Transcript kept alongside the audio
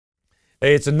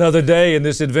Hey, it's another day in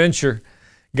this adventure.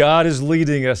 God is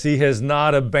leading us. He has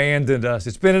not abandoned us.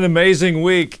 It's been an amazing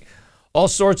week. All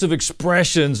sorts of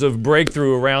expressions of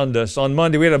breakthrough around us. On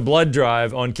Monday, we had a blood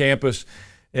drive on campus,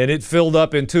 and it filled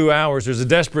up in 2 hours. There's a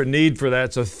desperate need for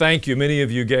that, so thank you. Many of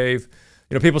you gave.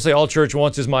 You know, people say all church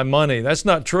wants is my money. That's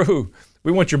not true.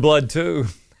 We want your blood too.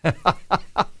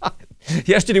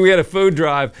 Yesterday we had a food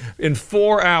drive. In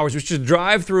 4 hours, which is a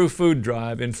drive-through food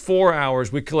drive, in 4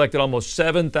 hours we collected almost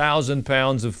 7,000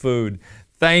 pounds of food.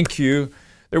 Thank you.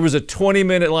 There was a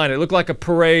 20-minute line. It looked like a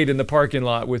parade in the parking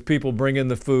lot with people bringing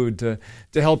the food to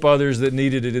help others that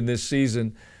needed it in this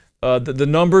season. The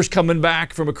numbers coming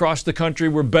back from across the country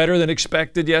were better than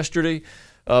expected yesterday.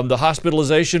 The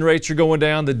hospitalization rates are going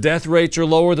down. The death rates are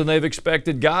lower than they've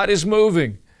expected. God is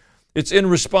moving. It's in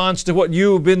response to what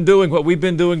you've been doing, what we've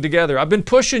been doing together. I've been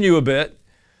pushing you a bit.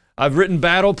 I've written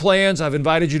battle plans. I've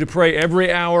invited you to pray every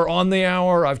hour on the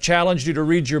hour. I've challenged you to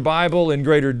read your Bible in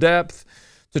greater depth,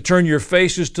 to turn your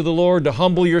faces to the Lord, to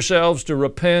humble yourselves, to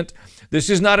repent. This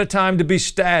is not a time to be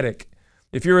static.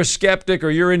 If you're a skeptic or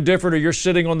you're indifferent or you're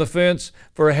sitting on the fence,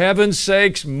 for heaven's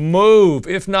sakes, move.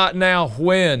 If not now,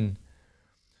 when?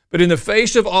 But in the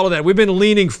face of all of that, we've been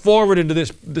leaning forward into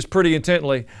this pretty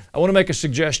intently. I want to make a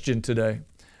suggestion today.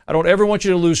 I don't ever want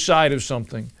you to lose sight of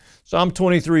something. Psalm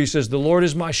 23 says, "The Lord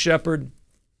is my shepherd.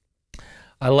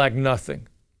 I lack nothing."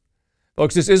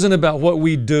 Folks, this isn't about what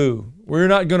we do. We're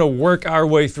not going to work our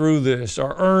way through this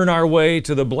or earn our way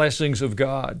to the blessings of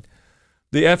God.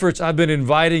 The efforts I've been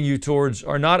inviting you towards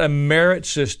are not a merit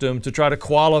system to try to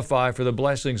qualify for the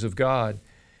blessings of God.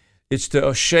 It's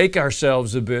to shake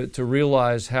ourselves a bit to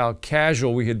realize how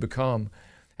casual we had become,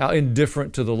 how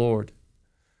indifferent to the Lord.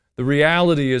 The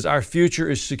reality is our future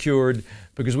is secured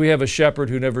because we have a shepherd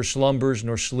who never slumbers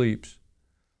nor sleeps.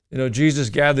 You know, Jesus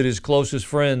gathered his closest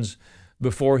friends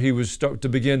before he was to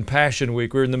begin Passion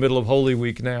Week. We're in the middle of Holy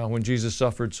Week now when Jesus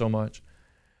suffered so much.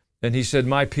 And he said,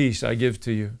 "My peace I give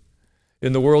to you.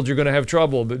 In the world you're going to have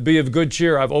trouble, but be of good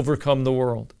cheer. I've overcome the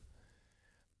world."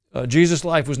 Jesus'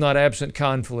 life was not absent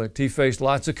conflict. He faced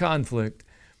lots of conflict,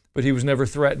 but he was never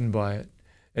threatened by it.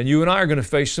 And you and I are going to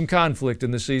face some conflict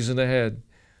in the season ahead.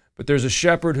 But there's a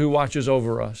shepherd who watches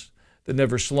over us that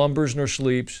never slumbers nor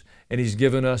sleeps, and he's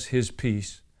given us his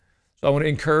peace. So I want to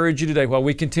encourage you today, while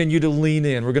we continue to lean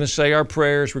in, we're going to say our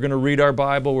prayers, we're going to read our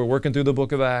Bible, we're working through the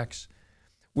book of Acts.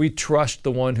 We trust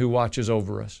the one who watches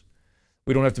over us.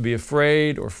 We don't have to be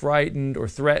afraid or frightened or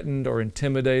threatened or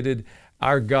intimidated.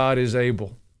 Our God is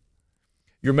able.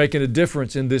 You're making a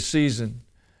difference in this season.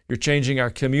 You're changing our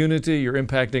community, you're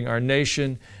impacting our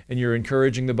nation, and you're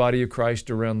encouraging the body of Christ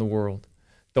around the world.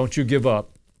 Don't you give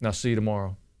up, and I'll see you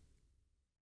tomorrow.